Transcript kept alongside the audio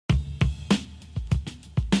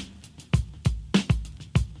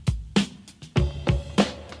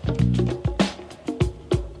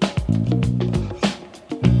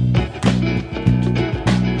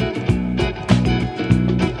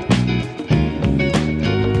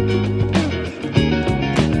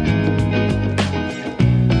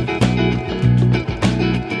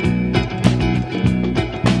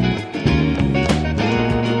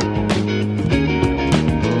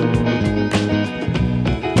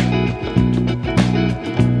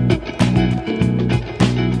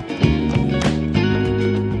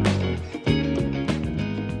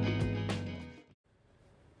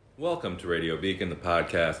Welcome to Radio Beacon, the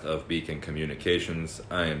podcast of Beacon Communications.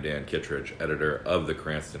 I am Dan Kittredge, editor of the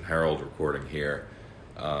Cranston Herald, recording here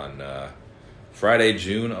on Friday,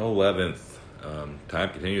 June 11th. Time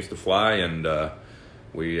continues to fly, and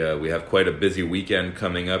we have quite a busy weekend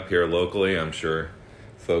coming up here locally. I'm sure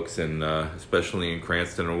folks especially in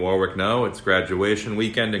Cranston and Warwick know it's graduation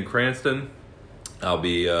weekend in Cranston. I'll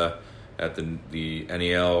be at the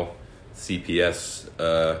NEL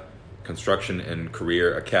CPS Construction and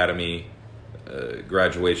Career Academy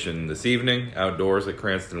graduation this evening outdoors at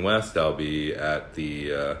Cranston West. I'll be at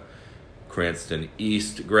the Cranston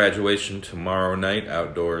East graduation tomorrow night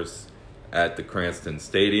outdoors at the Cranston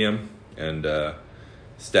Stadium. And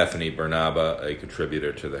Stephanie Bernaba, a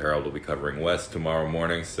contributor to the Herald, will be covering West tomorrow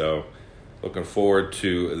morning. So looking forward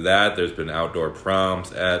to that. There's been outdoor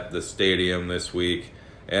proms at the stadium this week.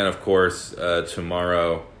 And of course,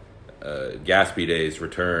 tomorrow, Gatsby Days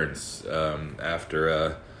returns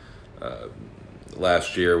after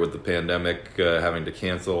last year with the pandemic having to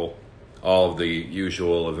cancel all of the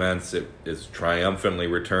usual events. It is triumphantly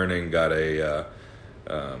returning.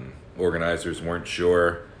 Organizers weren't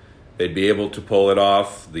sure they'd be able to pull it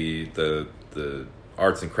off. The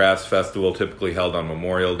Arts and Crafts Festival, typically held on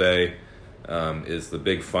Memorial Day, is the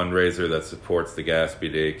big fundraiser that supports the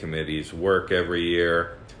Gatsby Day Committee's work every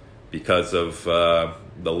year. Because of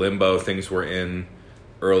the limbo things were in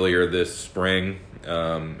earlier this spring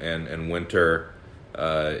and winter,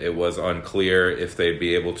 it was unclear if they'd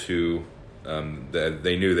be able to.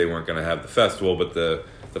 They knew they weren't going to have the festival, but the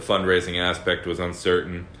fundraising aspect was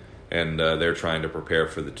uncertain, and they're trying to prepare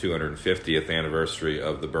for the 250th anniversary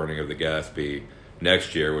of the burning of the Gatsby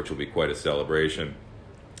next year, which will be quite a celebration.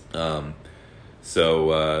 But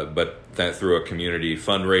that through a community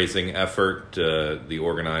fundraising effort, the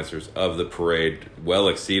organizers of the parade well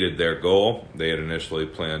exceeded their goal. They had initially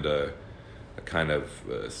planned a kind of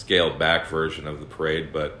scaled back version of the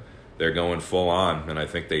parade, but they're going full on, and I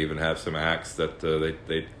think they even have some acts that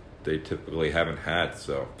they typically haven't had.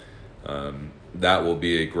 So that will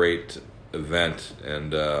be a great event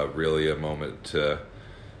and really a moment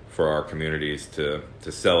for our communities to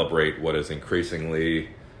celebrate what is increasingly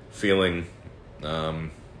feeling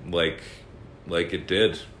like it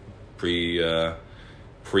did pre-COVID.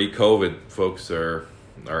 Folks are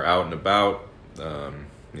out and about.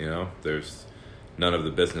 There's none of the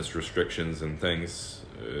business restrictions and things,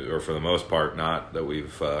 or for the most part, not that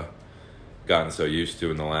we've gotten so used to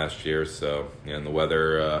in the last year. So, and the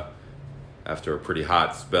weather after a pretty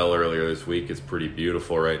hot spell earlier this week is pretty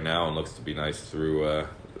beautiful right now and looks to be nice through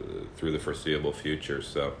the foreseeable future.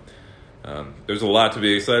 So. There's a lot to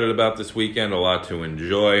be excited about this weekend, a lot to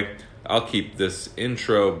enjoy. I'll keep this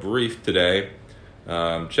intro brief today.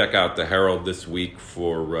 Check out the Herald this week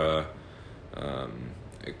for a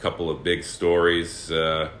couple of big stories.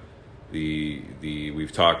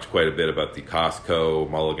 We've talked quite a bit about the Costco,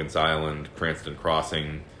 Mulligan's Island, Cranston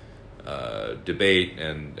Crossing debate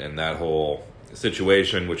and that whole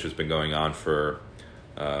situation, which has been going on for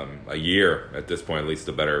a year at this point, at least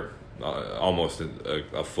almost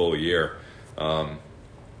a full year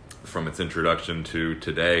from its introduction to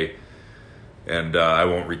today. And I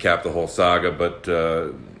won't recap the whole saga, but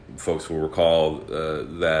folks will recall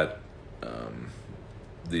that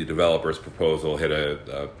the developer's proposal hit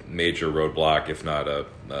a major roadblock, if not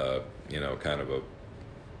kind of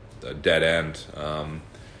a dead end.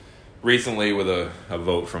 Recently, with a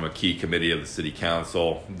vote from a key committee of the city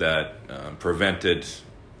council that prevented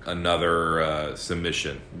another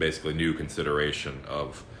submission, basically new consideration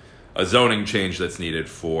of a zoning change that's needed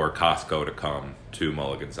for Costco to come to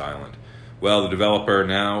Mulligan's Island. Well, the developer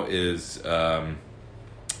now is laying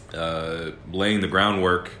the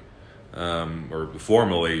groundwork, or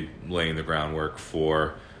formally laying the groundwork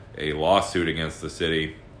for a lawsuit against the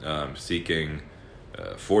city, seeking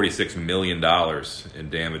 $46 million in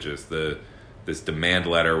damages. This demand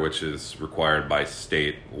letter, which is required by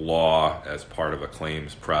state law as part of a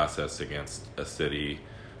claims process against a city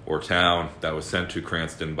or town, that was sent to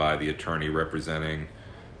Cranston by the attorney representing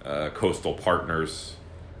Coastal Partners,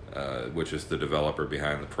 which is the developer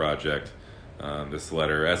behind the project. This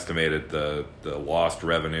letter estimated the lost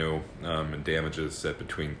revenue and damages at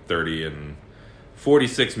between 30 and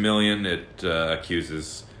 46 million. It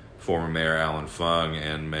accuses former Mayor Alan Fung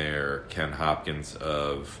and Mayor Ken Hopkins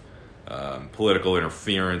of political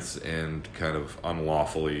interference and kind of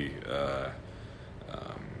unlawfully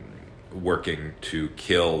working to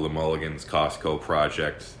kill the Mulligan's Costco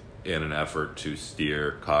project in an effort to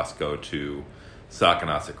steer Costco to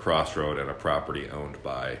Saconaset Crossroad and a property owned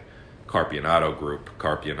by Carpianato Group.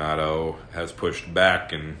 Carpianato has pushed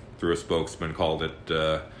back and through a spokesman called it,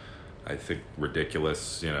 I think,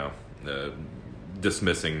 ridiculous,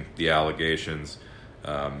 dismissing the allegations.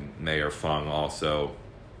 Mayor Fung also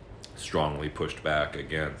strongly pushed back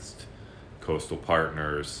against Coastal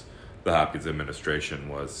Partners. The Hopkins administration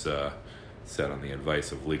was said on the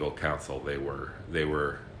advice of legal counsel they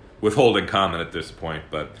were withholding comment at this point.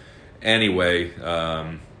 But anyway,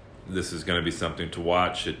 this is going to be something to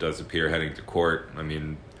watch. It does appear heading to court. I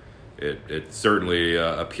mean, it certainly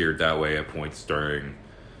appeared that way at points during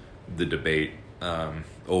the debate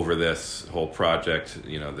over this whole project.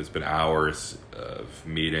 You know, there's been hours of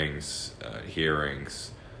meetings,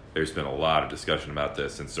 hearings. There's been a lot of discussion about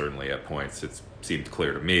this, and certainly at points it seemed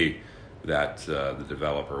clear to me that the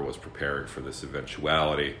developer was preparing for this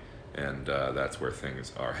eventuality, and that's where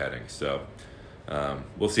things are heading. So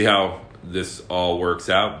we'll see how this all works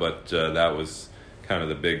out, but that was kind of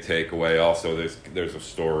the big takeaway. Also, there's a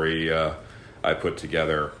story I put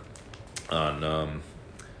together on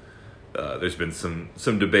there's been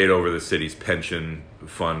some debate over the city's pension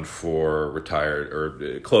fund for retired,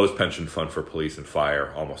 or closed pension fund for police and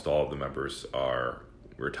fire. Almost all of the members are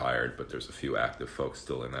retired, but there's a few active folks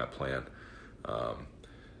still in that plan.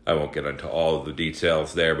 I won't get into all of the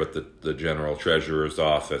details there, but the general treasurer's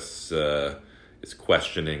office is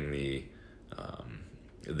questioning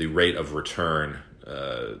the rate of return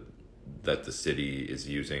that the city is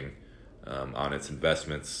using on its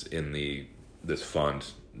investments in this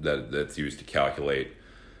fund that's used to calculate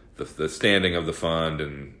the standing of the fund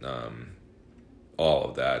and all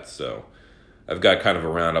of that. So I've got kind of a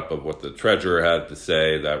roundup of what the treasurer had to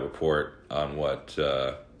say, that report on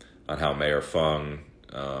on how Mayor Fung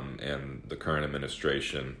and the current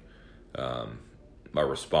administration are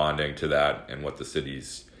responding to that, and what the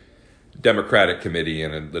city's Democratic committee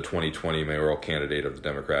and the 2020 mayoral candidate of the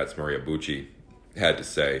Democrats, Maria Bucci, had to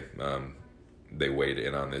say. They weighed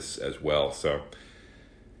in on this as well. So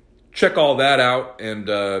check all that out. And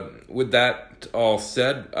with that all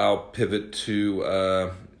said, I'll pivot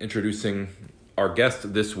to introducing our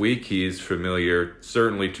guest this week. He's familiar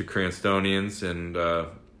certainly to Cranstonians and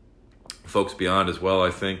folks beyond as well,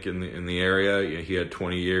 I think, in the area. He had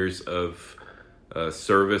 20 years of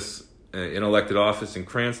service in elected office in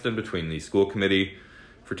Cranston, between the school committee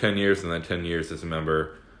for 10 years and then 10 years as a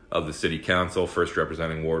member of the city council, first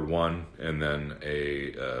representing Ward 1, and then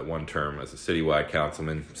a one term as a citywide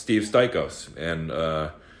councilman, Steve Stikos. And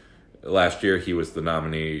last year he was the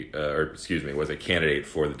nominee, was a candidate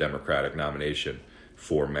for the Democratic nomination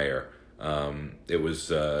for mayor. It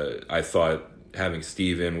was, I thought having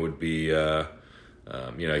Steve in would be,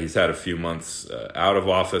 he's had a few months out of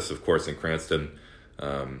office, of course, in Cranston.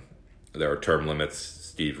 There are term limits.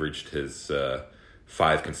 Steve reached his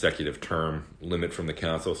 5 consecutive term limit from the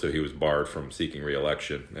council, so he was barred from seeking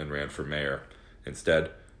re-election and ran for mayor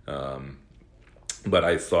instead. But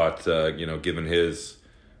I thought, given his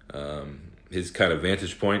kind of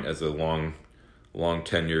vantage point as a long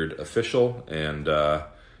tenured official, and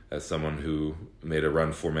as someone who made a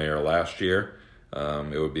run for mayor last year,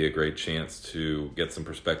 it would be a great chance to get some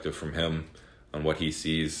perspective from him on what he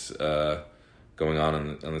sees going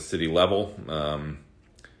on the city level.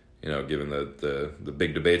 Given the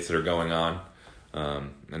big debates that are going on,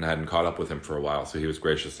 and I hadn't caught up with him for a while. So he was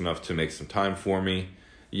gracious enough to make some time for me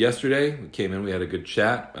yesterday. We came in, we had a good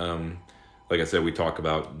chat. Like I said, we talk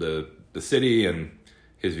about the city and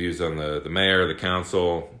his views on the mayor, the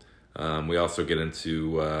council. We also get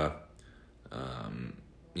into,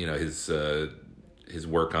 his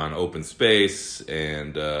work on open space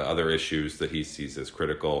and other issues that he sees as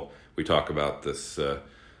critical. We talk about this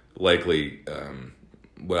likely...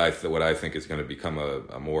 what I think is going to become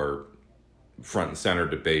a more front and center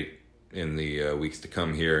debate in the weeks to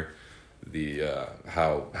come here,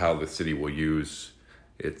 how the city will use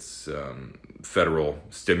its federal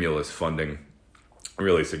stimulus funding, a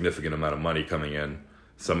really significant amount of money coming in.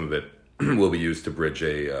 Some of it will be used to bridge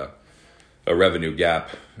a revenue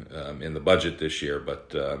gap in the budget this year,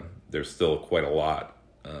 but there's still quite a lot,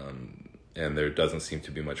 and there doesn't seem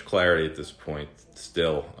to be much clarity at this point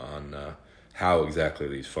still on how exactly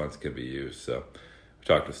these funds can be used. So we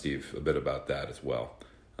talked with Steve a bit about that as well.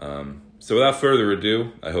 So without further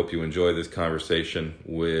ado, I hope you enjoy this conversation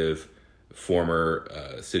with former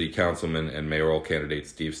city councilman and mayoral candidate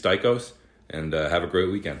Steve Stikos, and have a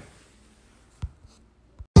great weekend.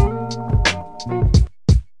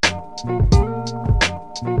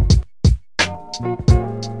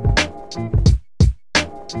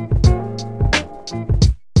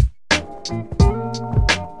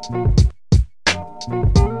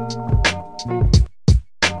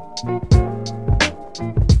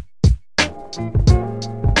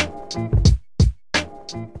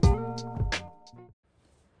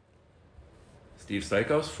 Steve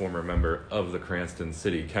Sykos, former member of the Cranston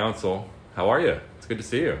City Council. How are you? It's good to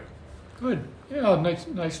see you. Good. Yeah,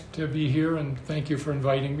 nice to be here, and thank you for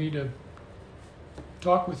inviting me to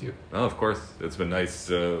talk with you. Oh, of course. It's been nice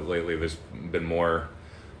lately. There's been more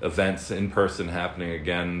events in person happening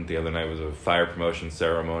again. The other night was a fire promotion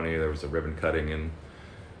ceremony. There was a ribbon cutting in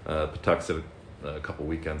Patuxent a couple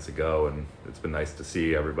weekends ago, and it's been nice to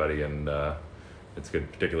see everybody, and it's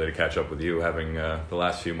good particularly to catch up with you, having the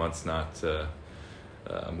last few months not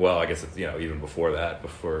well, I guess it's, even before that,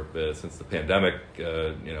 since the pandemic,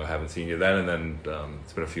 haven't seen you then, and then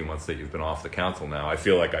it's been a few months that you've been off the council now. I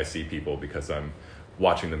feel like I see people because I'm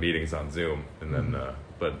watching the meetings on Zoom, and then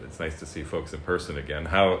but it's nice to see folks in person again.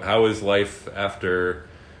 How is life after,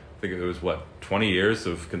 I think it was 20 years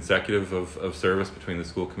of consecutive of service between the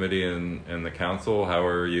school committee and the council? How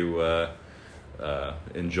are you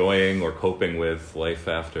enjoying or coping with life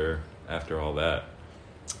after all that?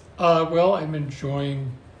 Well, I'm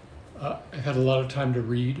enjoying, I've had a lot of time to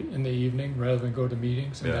read in the evening rather than go to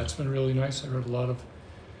meetings, and that's been really nice. I read a lot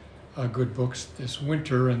of good books this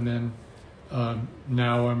winter, and then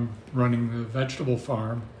now I'm running the vegetable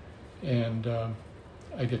farm, and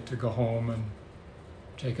I get to go home and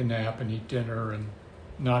take a nap and eat dinner and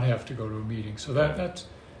not have to go to a meeting. So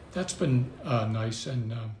that's been nice,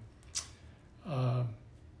 and I've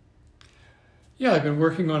been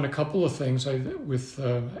working on a couple of things.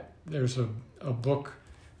 There's a book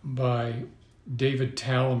by David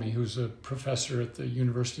Tallamy, who's a professor at the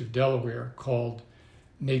University of Delaware, called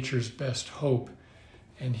Nature's Best Hope.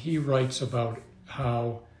 And he writes about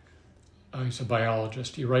how, he's a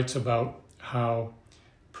biologist, he writes about how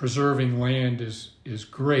preserving land is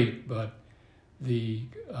great, but the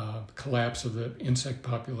collapse of the insect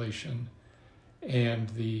population and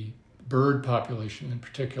the bird population in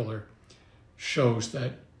particular shows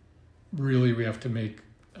that really we have to make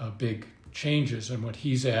big changes. And what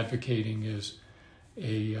he's advocating is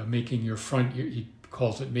making your front, he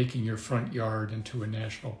calls it making your front yard into a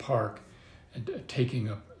national park, and taking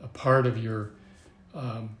a part of your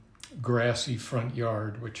grassy front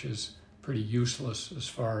yard, which is pretty useless as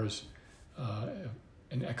far as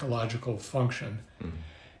an ecological function,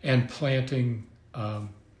 and planting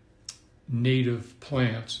native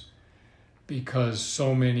plants, because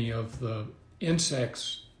so many of the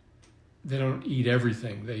insects, they don't eat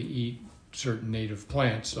everything. They eat certain native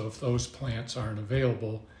plants. So if those plants aren't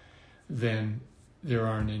available, then there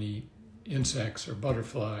aren't any insects or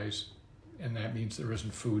butterflies, and that means there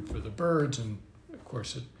isn't food for the birds, and of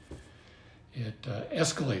course it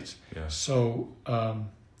escalates. Yeah. So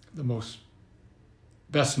the most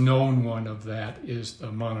best known one of that is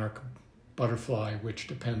the monarch butterfly, which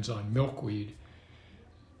depends on milkweed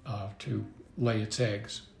to lay its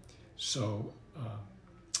eggs. So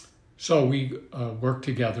we worked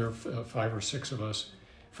together, five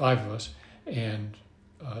of us, and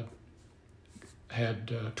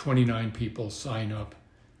had 29 people sign up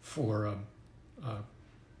for a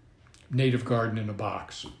native garden in a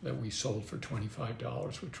box that we sold for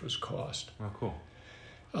 $25, which was cost. Oh, cool.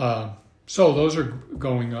 So those are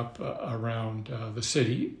going up around the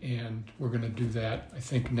city, and we're going to do that, I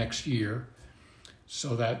think, next year.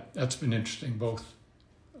 So that's been interesting, both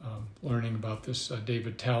learning about this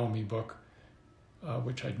David Tallamy book,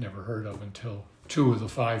 which I'd never heard of until two of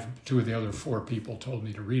the other four people told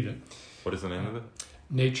me to read it. What is the name of it?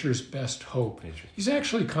 Nature's Best Hope. He's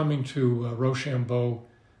actually coming to Rochambeau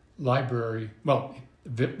Library,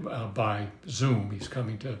 by Zoom. He's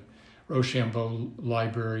coming to Rochambeau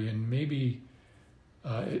Library, and maybe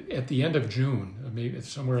at the end of June, maybe it's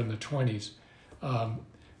somewhere in the 20s,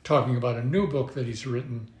 talking about a new book that he's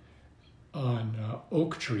written on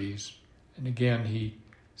oak trees. And again, he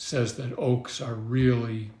says that oaks are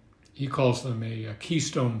really, he calls them a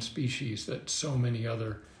keystone species, that so many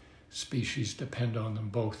other species depend on them,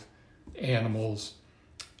 both animals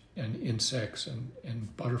and insects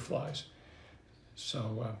and butterflies.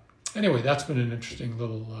 So anyway, that's been an interesting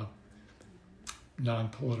little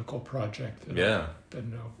non-political project that I've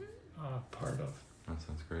been part of. That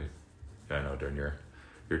sounds great. Yeah, I know during your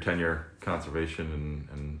tenure, conservation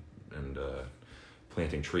and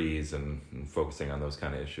planting trees and focusing on those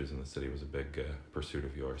kind of issues in the city was a big pursuit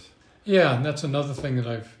of yours. Yeah, and that's another thing that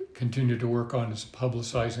I've continued to work on, is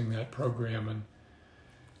publicizing that program.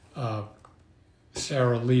 And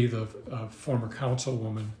Sarah Lee, the former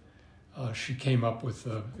councilwoman, she came up with,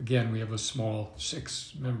 again, we have a small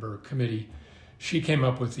 6-member committee. She came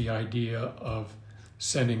up with the idea of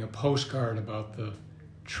sending a postcard about the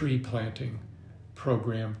tree planting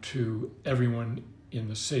program to everyone in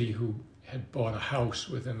the city who had bought a house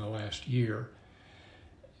within the last year.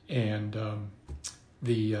 And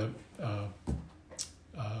the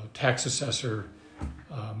tax assessor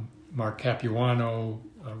Mark Capuano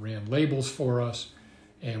ran labels for us,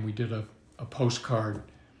 and we did a postcard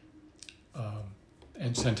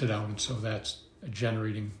and sent it out, and so that's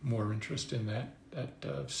generating more interest in that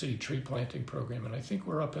city tree planting program. And I think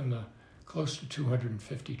we're up in the close to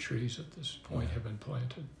 250 trees at this point have been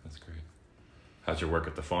planted. That's great. How's your work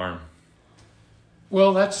at the farm?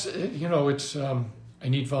 Well, that's, it's, I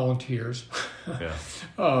need volunteers. Yeah.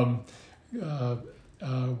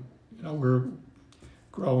 We're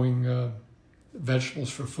growing vegetables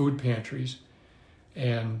for food pantries,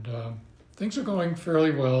 and things are going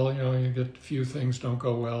fairly well. You get a few things don't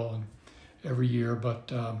go well every year,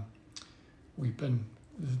 but we've been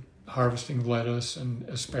harvesting lettuce and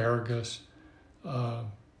asparagus,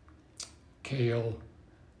 kale,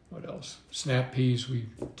 what else? Snap peas we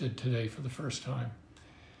did today for the first time.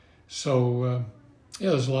 So,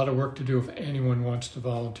 there's a lot of work to do. If anyone wants to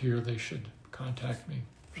volunteer, they should contact me.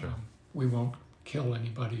 Sure. We won't kill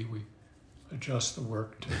anybody. We adjust the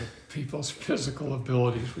work to the people's physical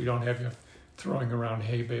abilities. We don't have you throwing around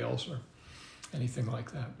hay bales or anything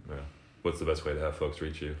like that. Yeah. What's the best way to have folks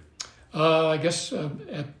reach you? I guess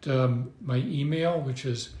at my email, which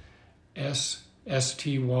is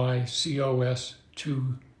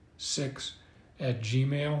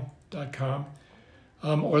stykos26@gmail.com.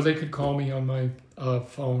 Or they could call me on my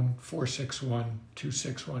phone,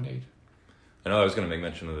 461-2618. I know I was going to make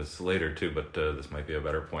mention of this later too, but this might be a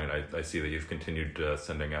better point. I see that you've continued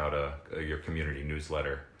sending out your community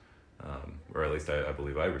newsletter, or at least I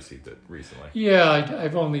believe I received it recently. Yeah,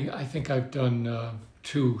 I think I've done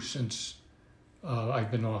 2 since I've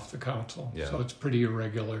been off the council, so it's pretty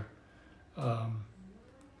irregular. But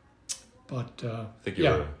I think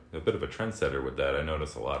you're a bit of a trendsetter with that. I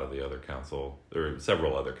noticed a lot of the other council, or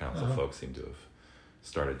several other council folks seem to have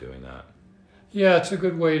started doing that. Yeah, it's a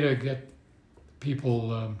good way to get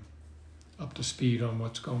people up to speed on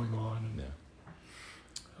what's going on,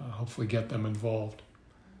 and hopefully get them involved.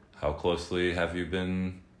 How closely have you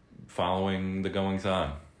been following the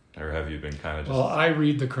goings-on? Or have you been kind of just... Well, I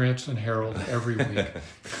read the Cranston Herald every week.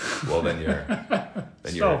 Well, then you're...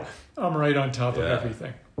 So I'm right on top of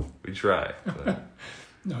everything. We try. But...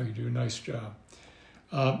 No, you do a nice job.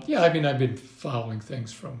 I've been following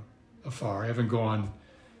things from afar. I haven't gone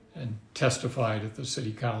and testified at the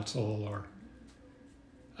city council, or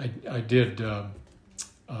I did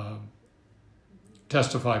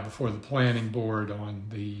testify before the planning board on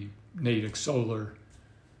the Natick solar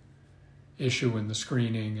issue in the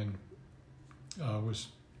screening, and was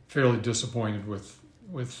fairly disappointed with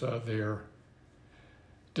their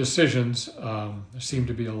decisions. There seemed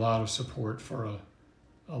to be a lot of support for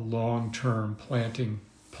a long-term planting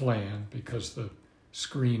plan, because the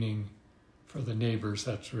screening for the neighbors,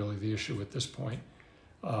 that's really the issue at this point.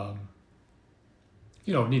 It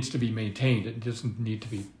needs to be maintained. It doesn't need to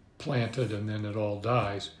be planted and then it all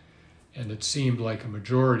dies. And it seemed like a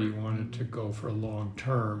majority wanted to go for a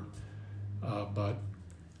long-term, but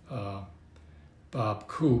Bob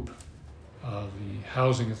Coop, the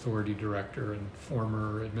Housing Authority Director and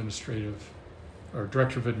former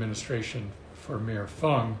Director of Administration for Mayor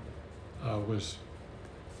Fung, I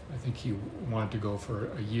think he wanted to go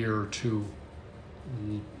for a year or two,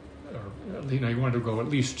 or he wanted to go at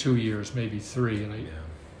least 2 years, maybe 3, and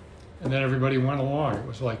then everybody went along. It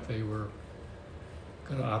was like they were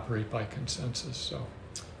going to operate by consensus. So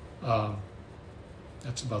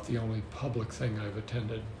that's about the only public thing I've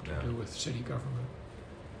attended to do with city government.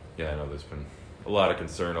 Yeah, I know there's been a lot of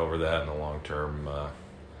concern over that and the long-term,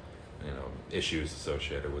 issues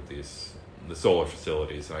associated with the solar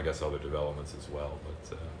facilities, and I guess other developments as well. But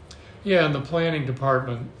and the planning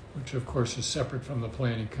department, which of course is separate from the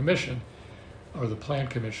planning commission or the plan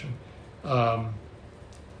commission. I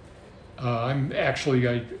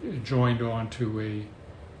joined on to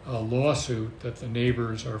a lawsuit that the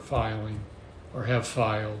neighbors are filing or have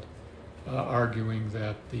filed, arguing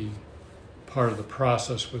that the part of the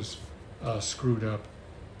process was screwed up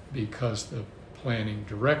because the planning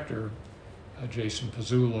director, Jason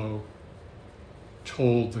Pizzullo,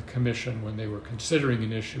 told the commission when they were considering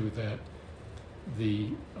an issue that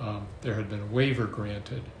there had been a waiver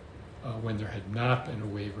granted when there had not been a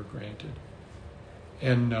waiver granted.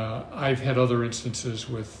 And I've had other instances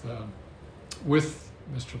with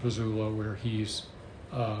Mr. Pizzullo where he's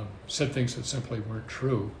said things that simply weren't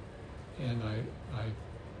true, and I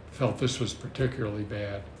felt this was particularly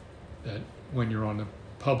bad, that when you're on a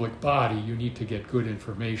public body, you need to get good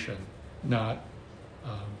information, not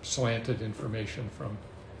slanted information from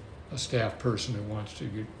a staff person who wants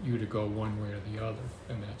you to go one way or the other.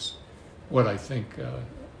 And that's what I think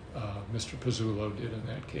Mr. Pizzullo did in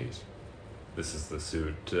that case. this is the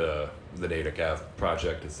suit, the Natick Ave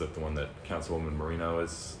project. Is that the one that Councilwoman Marino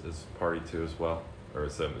is party to as well, or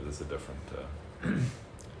is this a different?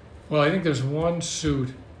 Well, I think there's one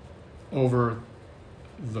suit over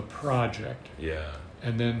the project, Yeah.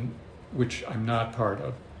 and then which I'm not part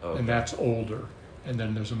of, Okay. and that's older. And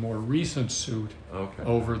then there's a more recent suit Okay.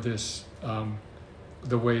 over this,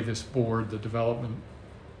 the way this board, the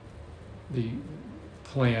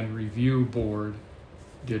plan review board,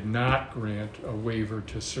 did not grant a waiver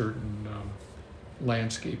to certain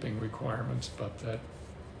landscaping requirements, but that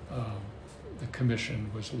the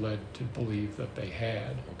commission was led to believe that they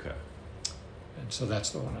had. Okay. And so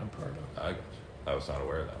that's the one I'm part of. I was not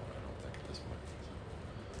aware of that one. I don't think at this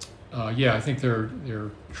point. Yeah, I think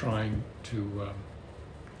they're trying to.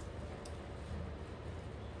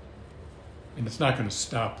 And it's not going to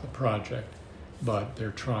stop the project, but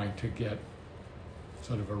they're trying to get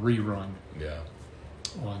sort of a rerun Yeah.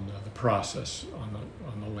 on the process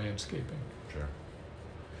on the landscaping. Sure.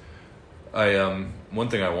 One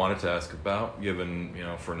thing I wanted to ask about, given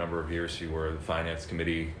for a number of years you were the finance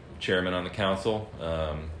committee chairman on the council,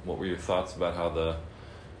 what were your thoughts about how the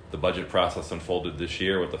budget process unfolded this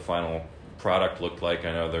year, what the final product looked like?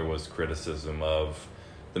 I know there was criticism of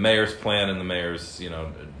the mayor's plan and the mayor's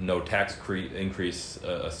no tax increase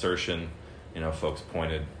assertion. Folks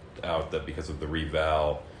pointed out that because of the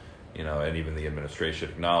reval, and even the administration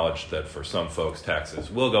acknowledged that for some folks taxes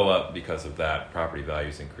will go up because of that, property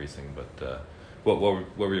values increasing. But what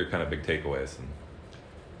were your kind of big takeaways?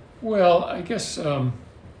 Well, I guess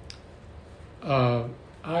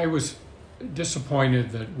I was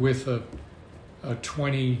disappointed that with a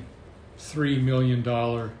 $23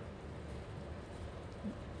 million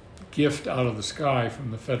gift out of the sky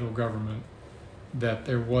from the federal government, that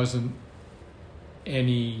there wasn't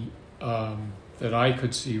any that I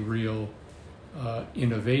could see real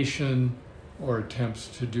innovation or attempts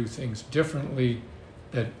to do things differently,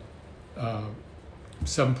 that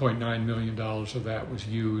 $7.9 million of that was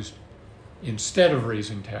used instead of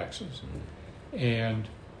raising taxes. And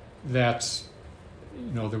that's,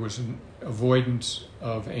 there was an avoidance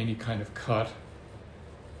of any kind of cut,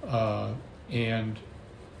 and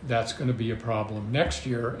that's going to be a problem next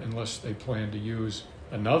year unless they plan to use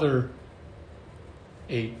another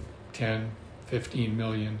 8, 10, 15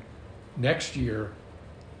 million next year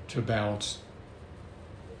to balance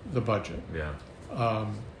the budget. Yeah.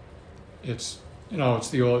 It's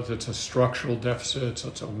it's a structural deficit, so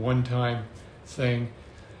it's a one-time thing.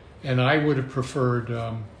 And I would have preferred,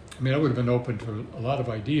 I would have been open to a lot of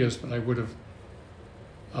ideas, but I would have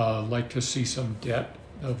liked to see some debt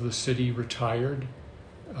of the city retired.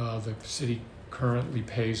 The city currently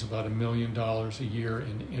pays about $1 million a year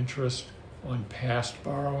in interest on past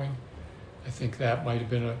borrowing. I think that might have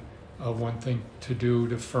been a one thing to do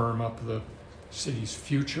to firm up the city's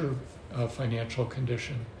future financial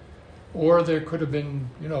condition. Or there could have been,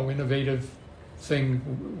 innovative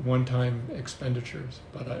one-time expenditures,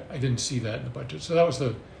 but I didn't see that in the budget. So that was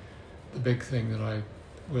the big thing that I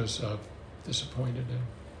was disappointed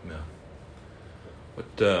in. Yeah.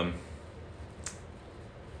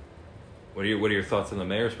 What are your thoughts on the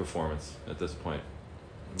mayor's performance at this point?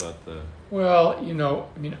 Well,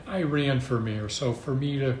 I ran for mayor, so for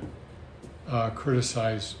me to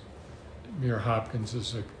criticize Mayor Hopkins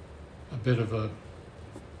is a bit of a,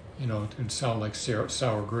 it can sound like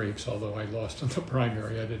sour grapes, although I lost in the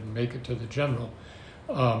primary. I didn't make it to the general.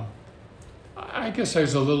 I guess I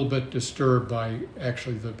was a little bit disturbed by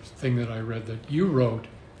actually the thing that I read that you wrote,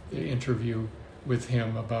 the interview with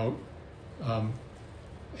him about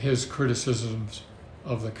his criticisms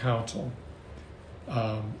of the council.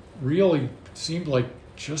 Really seemed like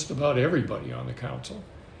just about everybody on the council.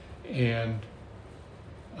 And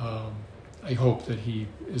I hope that he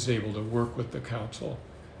is able to work with the council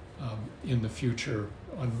in the future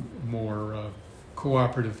on a more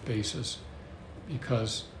cooperative basis,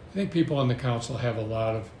 because I think people on the council have a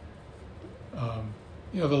lot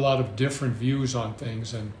of different views on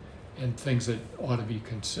things and things that ought to be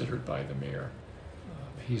considered by the mayor.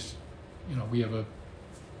 We have a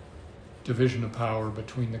division of power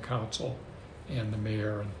between the council and the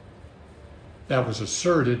mayor, and that was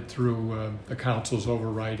asserted through the council's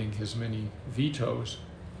overriding his many vetoes,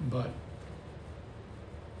 but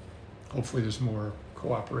hopefully there's more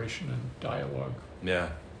cooperation and dialogue. Yeah,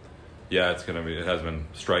 it has been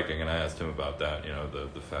striking, and I asked him about that,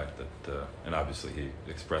 the fact that, and obviously he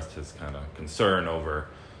expressed his kind of concern over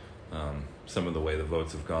some of the way the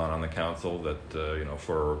votes have gone on the council, that,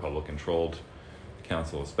 for a Republican-controlled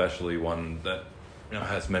council, especially one that,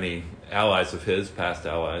 has many allies of his, past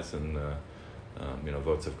allies, and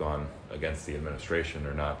votes have gone against the administration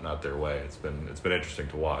or not their way. It's been interesting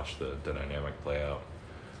to watch the dynamic play out.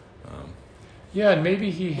 Yeah, and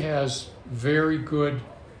maybe he has very good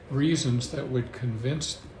reasons that would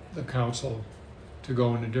convince the council to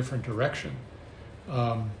go in a different direction.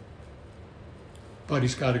 But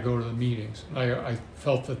he's got to go to the meetings. I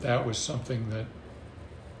felt that was something that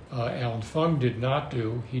Alan Fung did not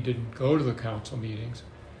do. He didn't go to the council meetings,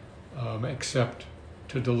 except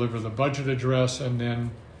to deliver the budget address and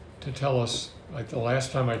then to tell us, like the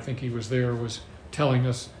last time I think he was there, was telling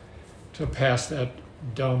us to pass that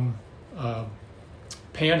dumb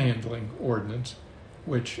panhandling ordinance,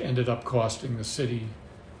 which ended up costing the city,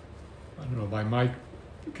 I don't know, by my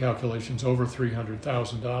calculations, over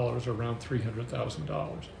 $300,000, around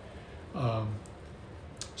 $300,000.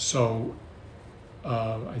 So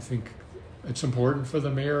I think it's important for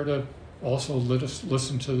the mayor to also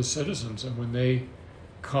listen to the citizens, and when they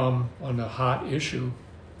come on a hot issue,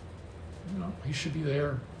 he should be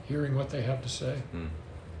there hearing what they have to say.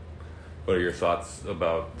 What are your thoughts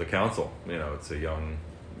about the council? It's a young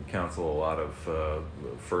council, a lot of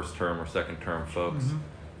first term or second term folks.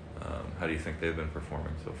 How do you think they've been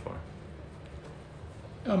performing so far?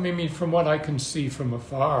 I mean, from what I can see from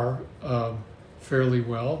afar, fairly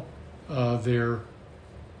well.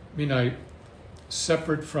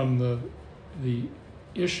 Separate from the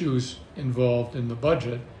issues involved in the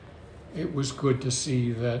budget, it was good to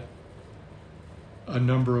see that a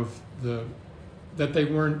number of that they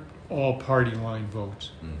weren't all party line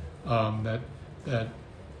votes. That at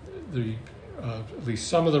least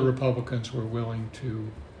some of the Republicans were willing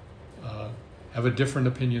to have a different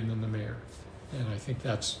opinion than the mayor, and I think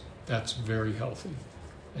that's very healthy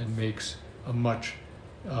and makes a much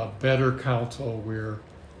better council where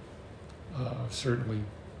certainly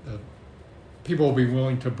people will be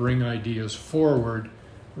willing to bring ideas forward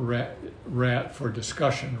for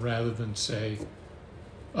discussion rather than say,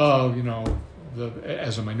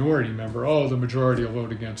 as a minority member, the majority will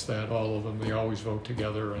vote against that, all of them, they always vote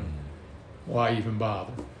together, and why even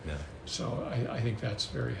bother? Yeah. So I think that's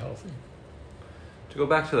very healthy. To go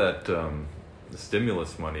back to that, the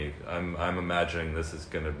stimulus money, I'm imagining this is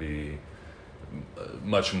going to be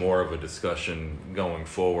much more of a discussion going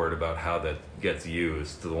forward about how that gets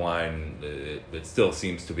used. To the line, it still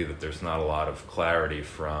seems to be that there's not a lot of clarity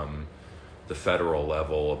from the federal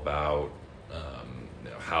level about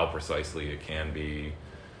how precisely it can be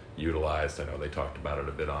utilized. I know they talked about it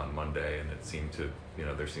a bit on Monday, and it seemed to,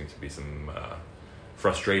 there seems to be some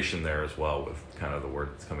frustration there as well with kind of the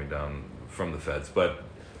word that's coming down from the feds. But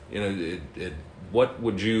what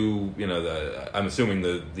would you, I'm assuming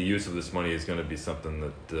the use of this money is going to be something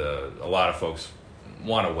that a lot of folks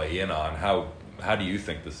want to weigh in on. How do you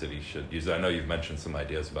think the city should use it? I know you've mentioned some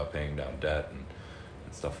ideas about paying down debt and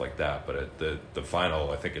stuff like that, but the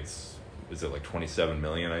final, I think is it like $27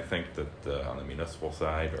 million, I think, that on the municipal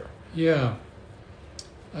side? Or yeah,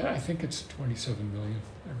 I think it's $27 million.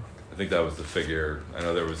 I think that was the figure. I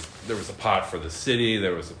know there was a pot for the city,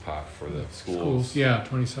 there was a pot for the schools. Yeah,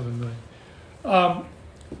 $27 million.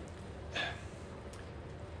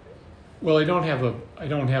 Well, I don't have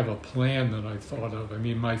a plan that I thought of. I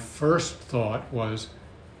mean, my first thought was,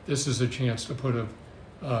 this is a chance to put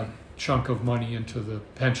a chunk of money into the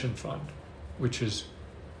pension fund, which is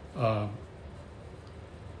not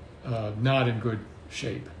in good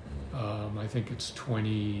shape. I think it's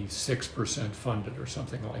 26% funded or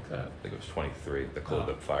something like that. I think it was 23, the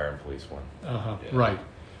Colebrook Fire and Police one. Yeah. Right.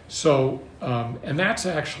 So, and that's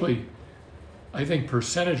actually, I think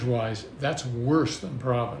percentage-wise, that's worse than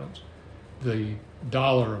Providence. The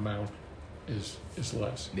dollar amount is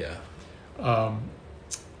less. Yeah.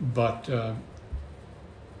 But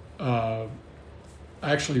I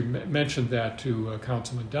actually mentioned that to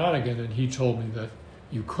Councilman Donegan, and he told me that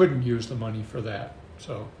you couldn't use the money for that.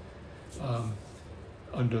 So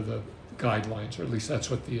under the guidelines, or at least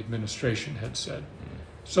that's what the administration had said.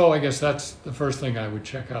 So I guess that's the first thing I would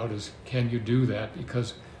check out is, can you do that?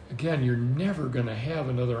 Because again, you're never going to have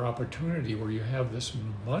another opportunity where you have this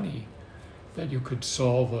money that you could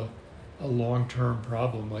solve a long-term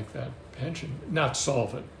problem like that pension. Not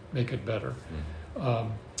solve it, make it better.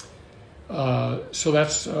 So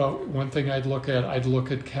that's one thing I'd look at. I'd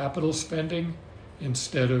look at capital spending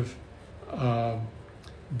instead of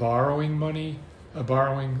borrowing money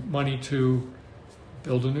to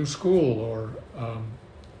build a new school or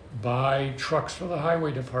buy trucks for the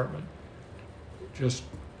highway department. Just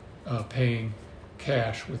paying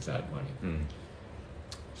cash with that money.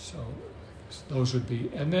 So those would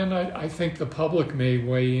be, and then I think the public may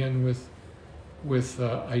weigh in with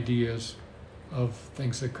ideas of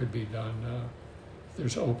things that could be done.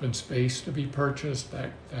 there's open space to be purchased,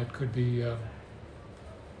 that could be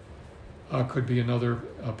another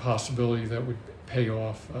possibility that would pay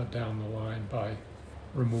off down the line by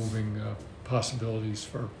removing possibilities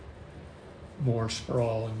for more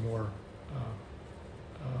sprawl and more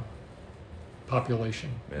population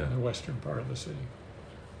in the western part of the city.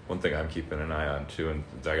 One thing I'm keeping an eye on too, and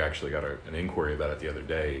I actually got an inquiry about it the other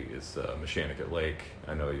day, is Meshannicket Lake.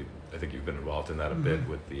 I think you've been involved in that a bit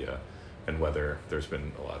with the and whether there's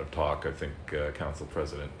been a lot of talk. I think Council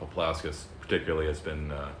President Poplauskas particularly has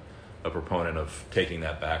been a proponent of taking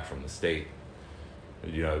that back from the state.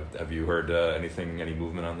 Have you heard any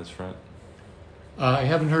movement on this front? I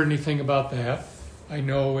haven't heard anything about that. I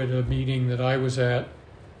know at a meeting that I was at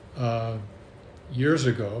years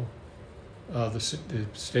ago, the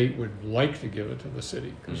state would like to give it to the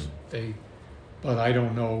city but I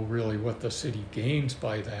don't know really what the city gains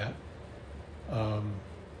by that,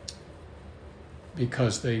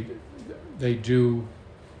 because they do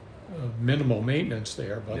minimal maintenance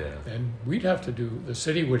there, but then the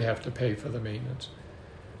city would have to pay for the maintenance.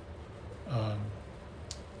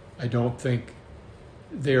 I don't think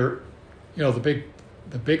the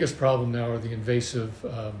biggest problem now are the invasive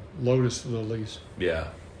lotus lilies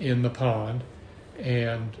in the pond,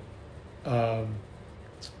 and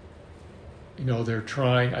they're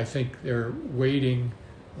trying. I think they're waiting.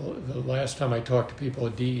 The last time I talked to people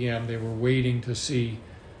at DEM, they were waiting to see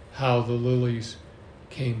how the lilies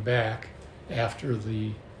came back after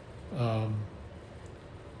the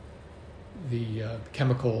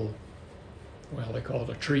chemical, they call it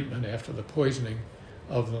a treatment after the poisoning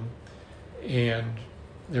of them, and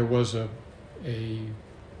there was a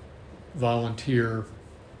volunteer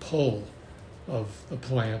pull of the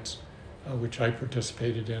plants, which I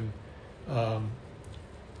participated in,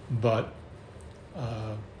 but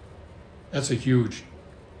that's a huge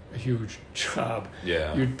job.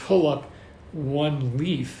 Yeah. You'd pull up one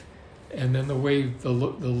leaf, and then the way the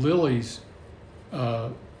lilies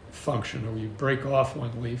function, or you break off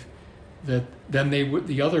one leaf, that then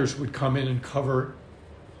the others would come in and cover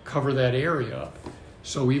that area up.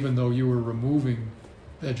 So even though you were removing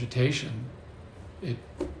vegetation, the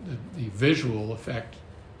visual effect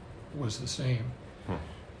was the same.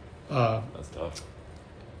 That's tough.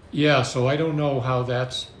 Yeah, so I don't know how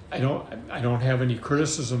that's. I don't have any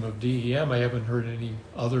criticism of DEM. I haven't heard any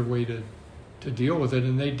other way to deal with it,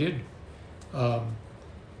 and they did kind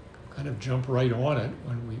of jump right on it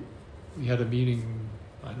when we had a meeting.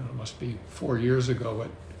 I don't know, it must be 4 years ago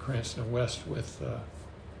at Cranston West with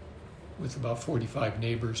about 45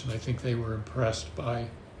 neighbors, and I think they were impressed by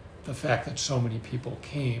the fact that so many people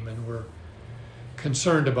came and were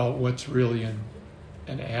concerned about what's really an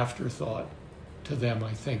afterthought to them,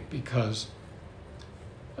 I think, because,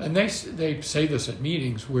 and they say this at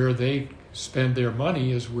meetings, where they spend their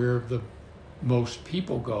money is where the most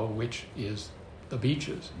people go, which is the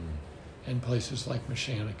beaches. And places like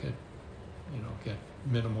Meshannicket, get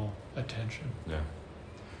minimal attention. Yeah.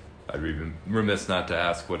 I'd be remiss not to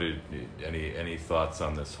ask any thoughts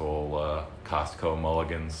on this whole Costco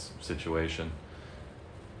Mulligan's situation?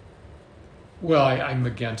 Well, I'm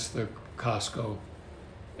against the Costco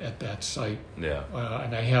at that site. Yeah.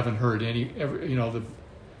 And I haven't heard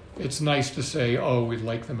it's nice to say, we'd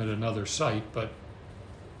like them at another site, but,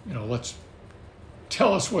 let's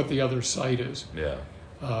tell us what the other site is. Yeah.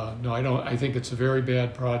 No, I don't. I think it's a very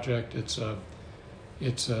bad project. It's a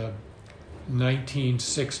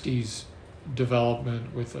 1960s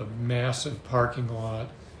development with a massive parking lot,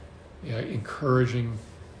 encouraging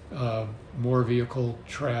more vehicle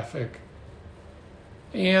traffic,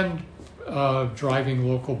 and driving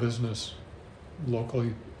local business,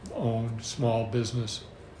 locally owned small business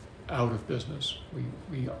out of business.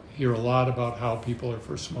 We hear a lot about how people are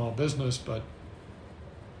for small business, but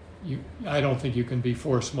I don't think you can be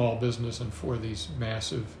for small business and for these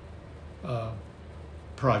massive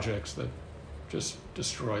projects that just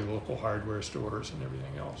destroy local hardware stores and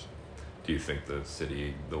everything else. Do you think the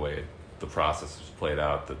city, the way the process was played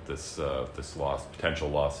out, that this potential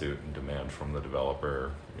lawsuit and demand from the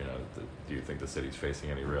developer, do you think the city's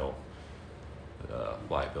facing any real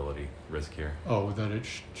liability risk here? That it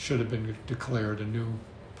should have been declared a new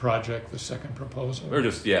project, the second proposal? Or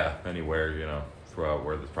just, anywhere, throughout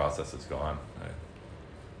where the process has gone.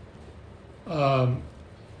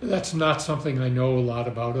 That's not something I know a lot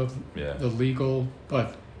about of the legal,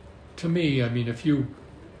 but to me, if you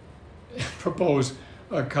propose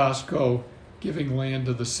a Costco giving land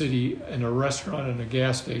to the city and a restaurant and a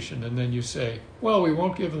gas station, and then you say, well, we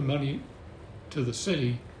won't give the money to the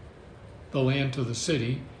city, the land to the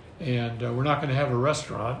city, and we're not going to have a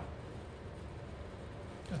restaurant.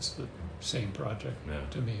 That's the same project Yeah.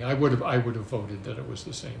 to me. I would have voted that it was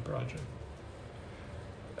the same project.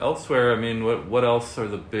 Elsewhere, I mean, what else are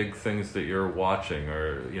the big things that you're watching,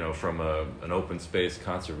 or from an open space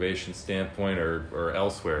conservation standpoint, or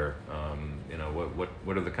elsewhere?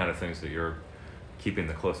 What are the kind of things that you're keeping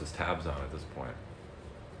the closest tabs on at this point?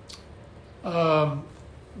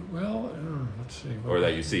 Let's see. Or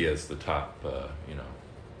that you see as the top,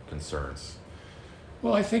 concerns.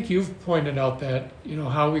 Well, I think you've pointed out that,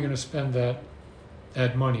 how are we going to spend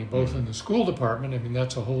that money, both in the school department? I mean,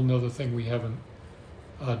 that's a whole nother thing we haven't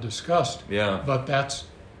discussed. Yeah. But that's,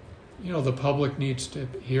 the public needs to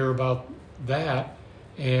hear about that.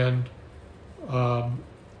 And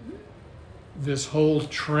this whole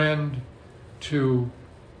trend to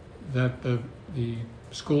that the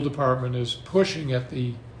school department is pushing at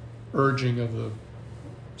the urging of the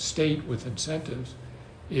state with incentives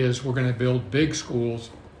is we're going to build big schools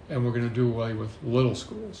and we're going to do away with little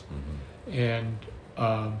schools. Mm-hmm. And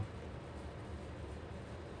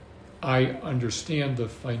I understand the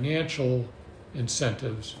financial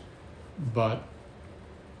incentives, but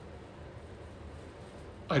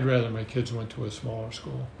I'd rather my kids went to a smaller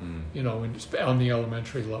school, on the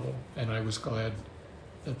elementary level, and I was glad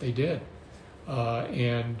that they did.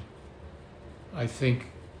 And I think,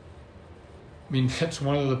 that's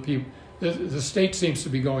one of the people. The state seems to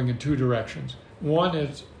be going in two directions. One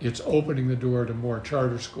is it's opening the door to more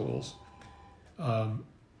charter schools.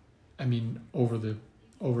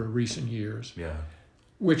 Over recent years, yeah,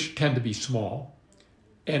 which tend to be small,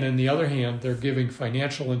 and on the other hand, they're giving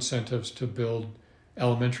financial incentives to build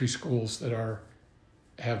elementary schools that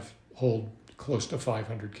hold close to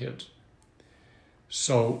 500 kids.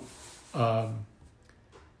 So,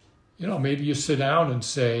 maybe you sit down and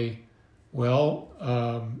say,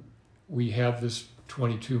 well, we have this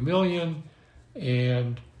 22 million,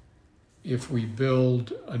 and if we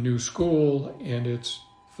build a new school and it's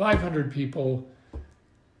 500 people,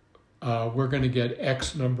 we're going to get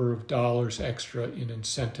X number of dollars extra in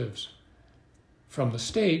incentives from the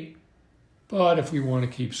state. But if we want to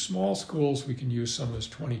keep small schools, we can use some of this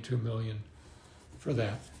 22 million for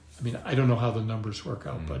that. I don't know how the numbers work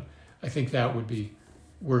out, but I think that would be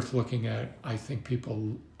worth looking at. I think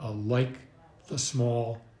people like the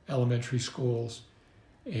small elementary schools,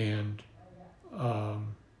 and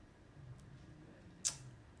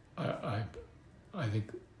I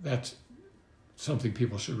think that's something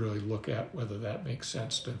people should really look at, whether that makes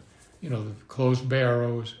sense to, the closed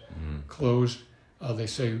Barrows, closed, they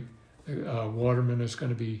say Waterman is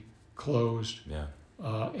going to be closed. Yeah.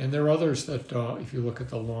 And there are others that, if you look at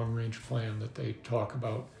the long-range plan, that they talk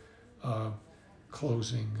about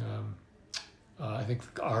closing. I think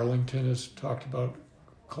Arlington has talked about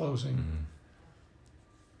closing.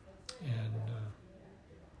 And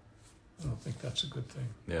I don't think that's a good thing.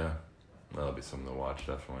 Yeah. That'll be something to watch,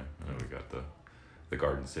 definitely. I know we got the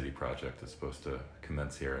Garden City project is supposed to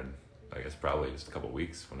commence here in, I guess, probably just a couple of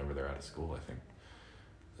weeks, whenever they're out of school, I think.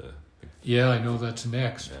 Yeah, I know that's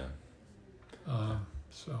next. Yeah.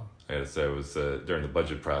 So I gotta say, it was during the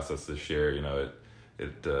budget process this year.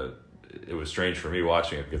 It was strange for me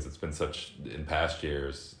watching it because it's been such in past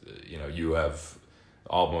years. You have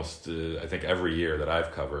almost I think every year that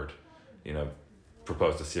I've covered,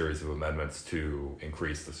 proposed a series of amendments to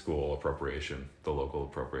increase the school appropriation, the local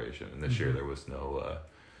appropriation. And this year there was no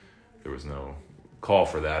call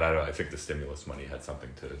for that. I think the stimulus money had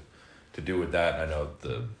something to do with that. I know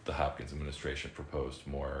the Hopkins administration proposed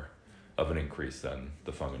more of an increase than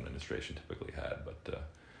the Fung administration typically had, but it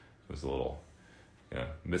was a little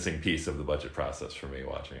missing piece of the budget process for me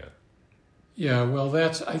watching it. Yeah, well,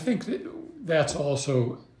 I think that's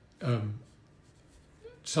also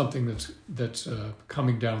something that's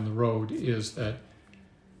coming down the road, is that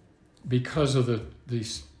because of the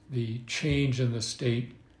change in the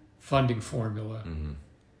state funding formula,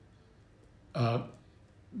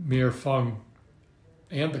 Mayor Fung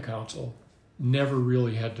and the council never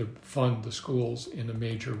really had to fund the schools in a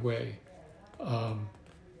major way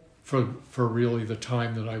for really the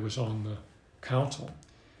time that I was on the council.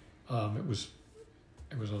 It was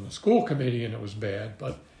on the school committee and it was bad,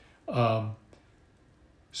 but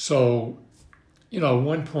so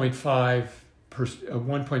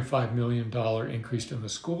 $1.5 million increase in the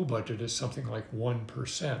school budget is something like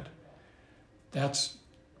 1%. That's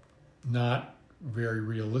not very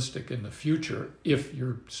realistic in the future if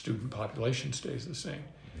your student population stays the same.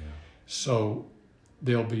 Yeah. So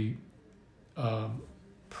there'll be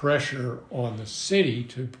pressure on the city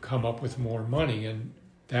to come up with more money, and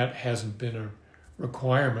that hasn't been a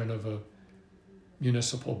requirement of a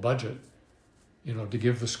municipal budget. To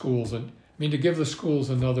give the schools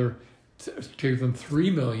another give them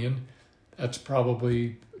 $3 million, that's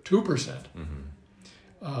probably 2%.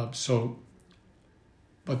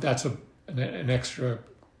 But that's an extra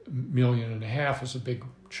 $1.5 million is a big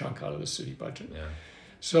chunk out of the city budget. Yeah.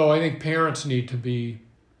 So I think parents need to be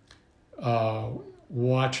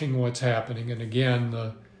watching what's happening. And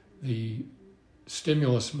again, the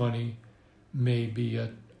stimulus money may be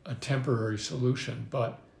a temporary solution,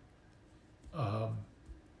 but I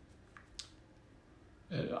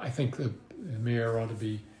think the mayor ought to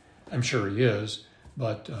be, I'm sure he is,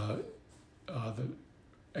 but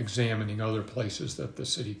examining other places that the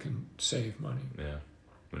city can save money. Yeah.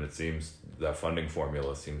 And it seems that funding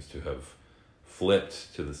formula seems to have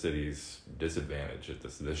flipped to the city's disadvantage at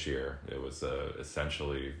this year. It was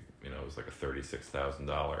essentially, it was like a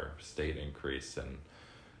 $36,000 state increase, and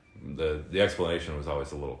the explanation was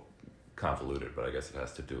always a little convoluted, but I guess it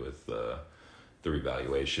has to do with the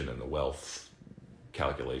revaluation and the wealth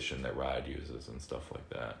calculation that RIDE uses and stuff like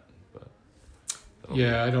that. But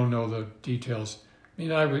I don't know the details. I mean,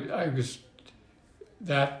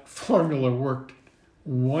 that formula worked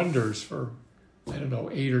wonders for,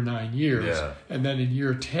 8 or 9 years. Yeah. And then in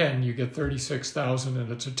year 10, you get 36,000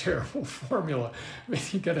 and it's a terrible formula. I mean,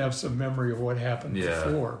 you got to have some memory of what happened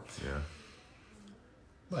before. Yeah.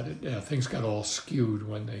 But things got all skewed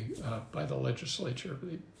when by the legislature.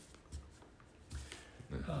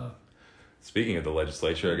 Speaking of the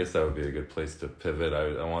legislature, I guess that would be a good place to pivot.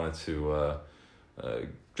 I wanted to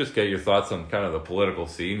just get your thoughts on kind of the political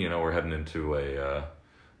scene. We're heading into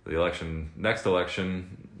the election. Next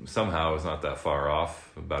election somehow is not that far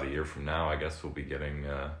off. About a year from now, I guess we'll be getting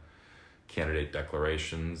candidate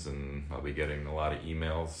declarations, and I'll be getting a lot of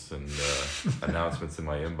emails and announcements in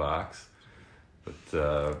my inbox.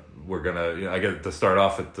 But we're gonna, I get to start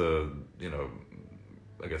off at the,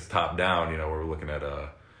 I guess top down. We're looking at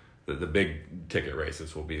the big ticket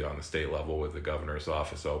races will be on the state level with the governor's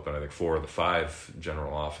office open. I think 4 of the 5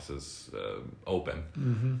 general offices open.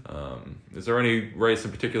 Mm-hmm. Is there any race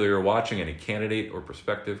in particular you're watching? Any candidate or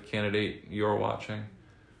prospective candidate you're watching?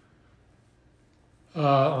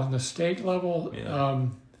 On the state level,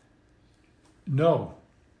 no.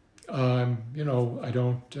 I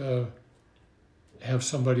don't have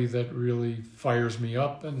somebody that really fires me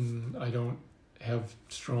up, and I don't have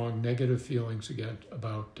strong negative feelings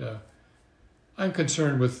about. I'm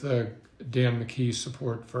concerned with Dan McKee's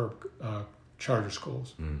support for charter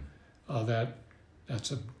schools.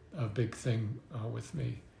 That's a big thing with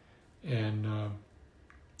me, and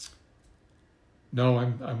no,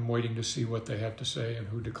 I'm waiting to see what they have to say and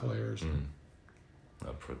who declares.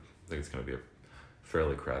 I think it's going to be a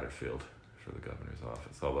fairly crowded field for the governor's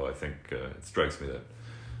office. Although I think it strikes me that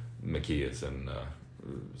McKee is in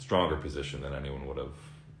stronger position than anyone would have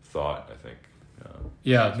thought, I think.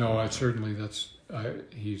 Certainly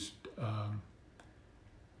he's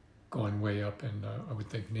going way up in, I would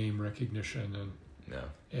think, name recognition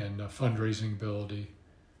and fundraising ability,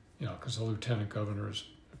 because the lieutenant governor is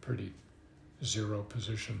a pretty zero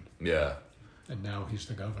position. Yeah. And now he's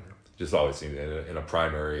the governor. Just always seemed in a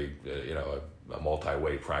primary, a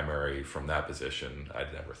multi-way primary from that position,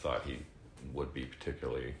 I'd never thought he would be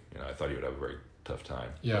particularly, I thought he would have a very tough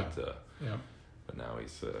time. Yeah. But now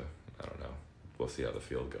he's, I don't know. We'll see how the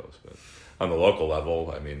field goes. But on the local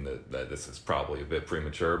level, I mean, this is probably a bit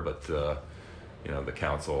premature, but, the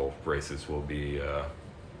council races will be,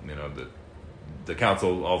 the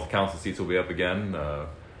council, all the council seats will be up again.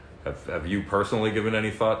 Have you personally given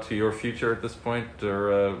any thought to your future at this point,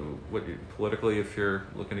 or politically, if you're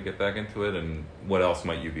looking to get back into it, and what else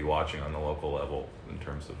might you be watching on the local level in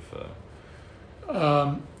terms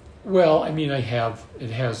of? Well, I mean, it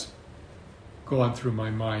has gone through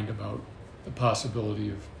my mind about the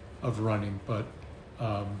possibility of running, but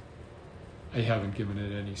I haven't given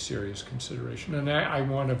it any serious consideration, and I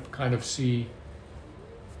want to kind of see.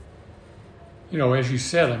 As you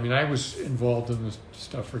said, I mean, I was involved in this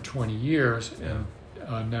stuff for 20 years, and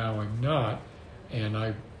now I'm not, and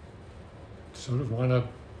I sort of want to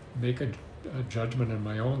make a judgment in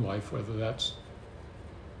my own life whether that's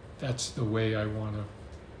the way I want to.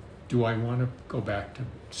 Do I want to go back to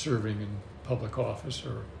serving in public office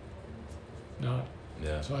or not?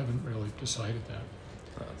 Yeah. So I haven't really decided that.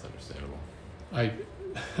 Oh, that's understandable. I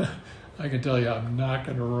can tell you, I'm not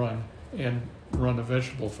going to run a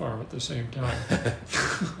vegetable farm at the same time.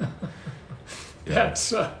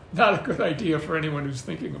 That's not a good idea for anyone who's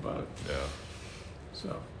thinking about it. Yeah.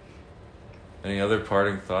 So. Any other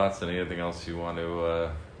parting thoughts? Anything else you want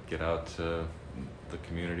to get out to the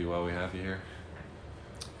community while we have you here?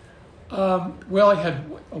 Well, I had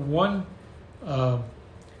one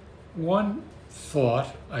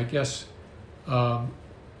thought, I guess.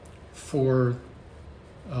 for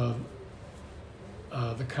the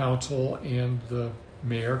council and the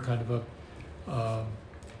mayor, kind of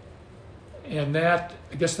and that,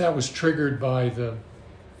 I guess that was triggered by the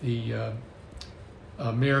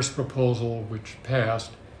mayor's proposal, which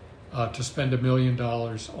passed, to spend $1 million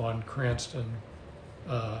on Cranston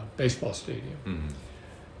baseball stadium.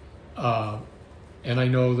 Mm-hmm. And I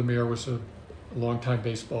know the mayor was a longtime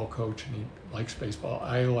baseball coach, and he likes baseball.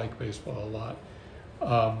 I like baseball a lot.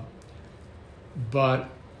 But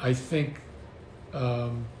I think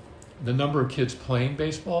the number of kids playing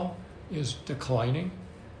baseball is declining.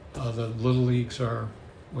 The little leagues are,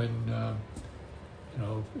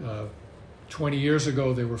 20 years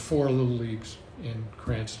ago there were 4 little leagues in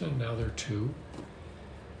Cranston. Now there are 2.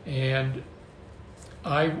 And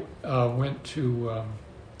I went to,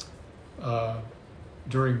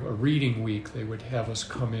 during a reading week, they would have us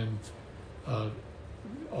come in.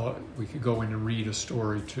 We could go in and read a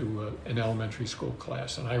story to an elementary school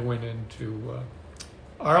class. And I went into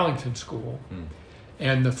Arlington School,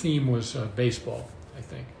 and the theme was baseball, I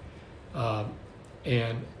think.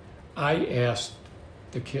 And I asked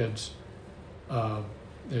the kids,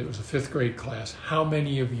 it was a 5th grade class, how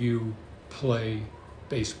many of you play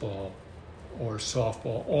baseball or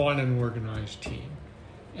softball on an organized team?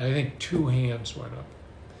 And I think 2 hands went up.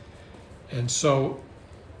 And so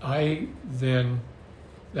that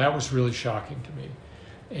was really shocking to me.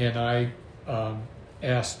 And I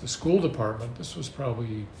asked the school department, this was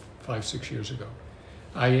probably 5-6 years ago,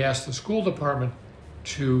 I asked the school department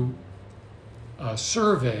to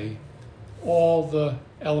survey all the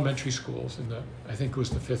elementary schools I think it was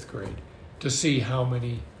the 5th grade, to see how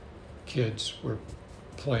many kids were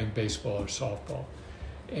playing baseball or softball.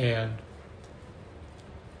 And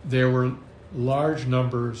there were large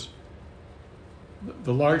numbers,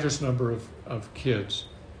 the largest number of kids,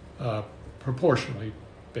 proportionally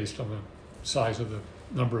based on the size of the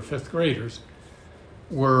number of 5th graders,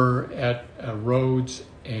 were at Rhodes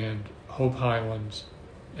and Hope Highlands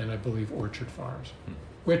and I believe Orchard Farms,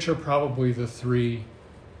 which are probably the 3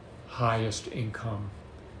 highest income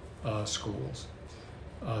schools.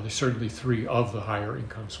 There's certainly 3 of the higher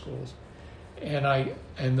income schools. And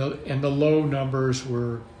the low numbers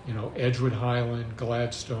were, Edgewood Highland,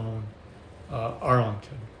 Gladstone,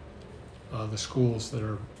 Arlington, the schools that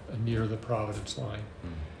are near the Providence line.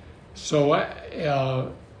 So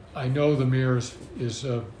I know the mayor is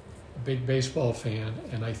a big baseball fan,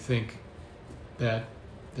 and I think that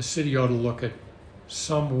the city ought to look at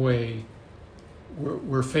some way.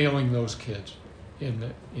 We're failing those kids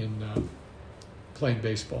in playing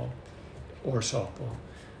baseball or softball,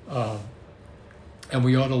 and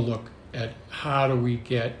we ought to look at how do we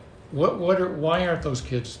get why aren't those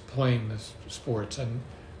kids playing this sports? And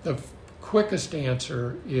the quickest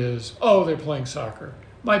answer is, they're playing soccer.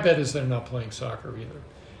 My bet is they're not playing soccer either,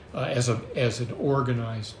 as an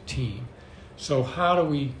organized team. So how do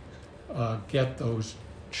we get those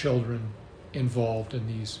children involved in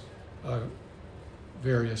these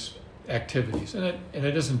various activities? And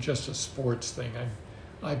it isn't just a sports thing.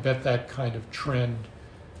 I bet that kind of trend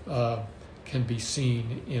can be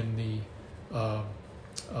seen in the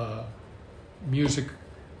music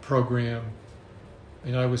program. I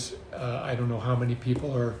mean, I don't know how many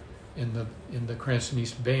people are in the Cranston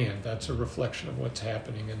East Band. That's a reflection of what's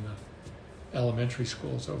happening in the elementary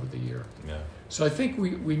schools over the year. Yeah. So I think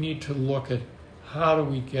we need to look at how do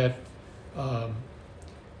we get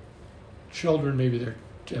children, maybe they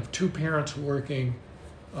have 2 parents working,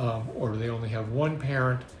 or they only have 1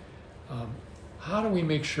 parent. How do we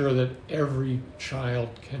make sure that every child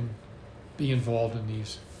can be involved in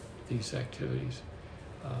these activities?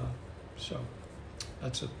 So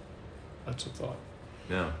that's a thought.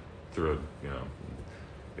 Yeah, through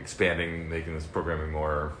expanding, making this programming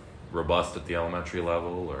more robust at the elementary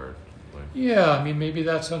level, or yeah, I mean, maybe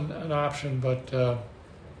that's an option, but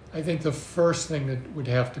I think the first thing that would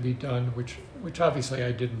have to be done, which obviously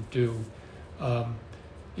I didn't do,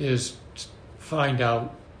 is find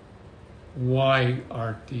out why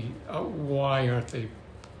aren't the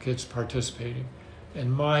kids participating.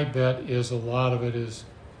 And my bet is a lot of it is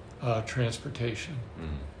transportation.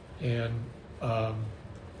 And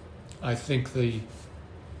I think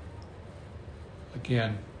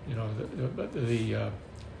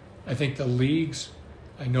I think the leagues,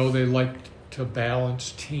 I know they like to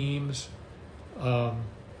balance teams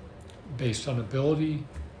based on ability,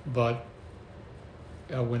 but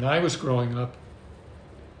when I was growing up,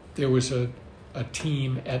 there was a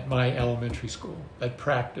team at my elementary school that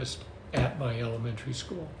practiced at my elementary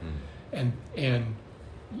school. And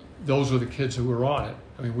those were the kids who were on it.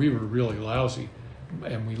 I mean, we were really lousy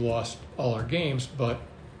and we lost all our games, but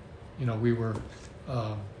we were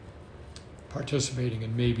participating,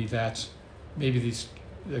 and maybe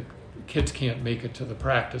the kids can't make it to the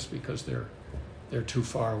practice because they're too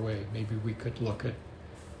far away. Maybe we could look at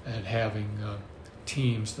having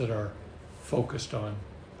teams that are focused on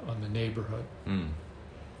the neighborhood.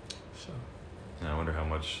 So I wonder how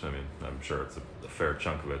much. I mean, I'm sure it's a fair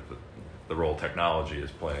chunk of it, but the role technology is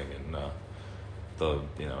playing in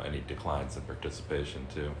any declines in participation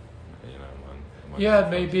too. Yeah, it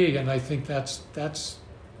may be, and I think that's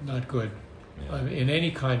not good. Yeah. In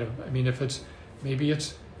any kind of, if it's maybe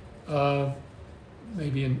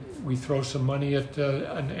we throw some money at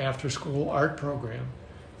an after-school art program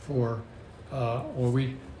or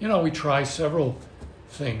we try several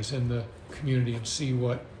things in the community and see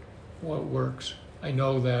what works. I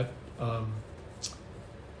know that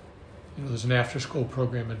there's an after-school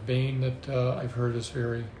program at Bain that I've heard is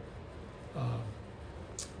very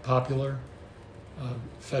popular,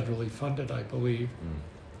 federally funded, I believe,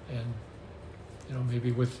 and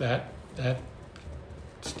maybe with that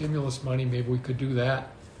stimulus money, maybe we could do that,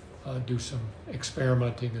 do some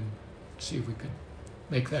experimenting and see if we could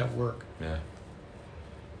make that work. Yeah.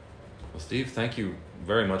 Well, Steve, thank you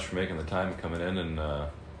very much for making the time coming in and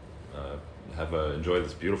enjoy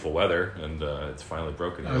this beautiful weather, and it's finally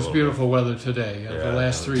broken. It was beautiful weather today. The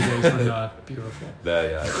last 3 days were not beautiful.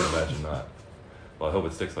 Yeah, I can imagine not. Well, I hope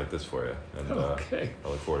it sticks like this for you, and okay. I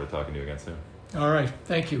look forward to talking to you again soon. All right,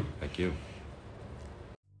 thank you. Thank you.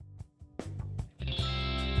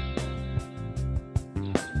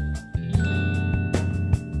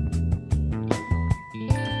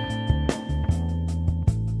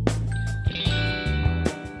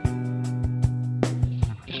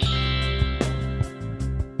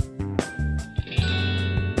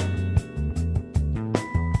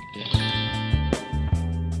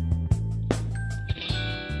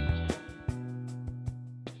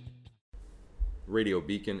 Radio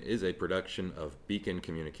Beacon is a production of Beacon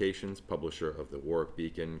Communications, publisher of the Warwick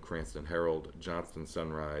Beacon, Cranston Herald, Johnston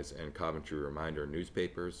Sunrise, and Coventry Reminder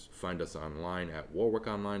newspapers. Find us online at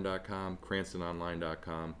warwickonline.com,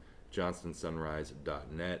 cranstononline.com,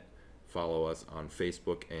 johnstonsunrise.net. Follow us on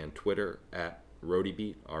Facebook and Twitter at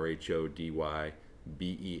RhodyBeat, RHODYBEAT.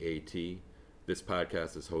 This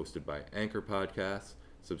podcast is hosted by Anchor Podcasts.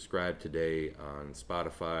 Subscribe today on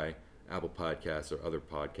Spotify, Apple Podcasts, or other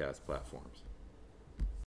podcast platforms.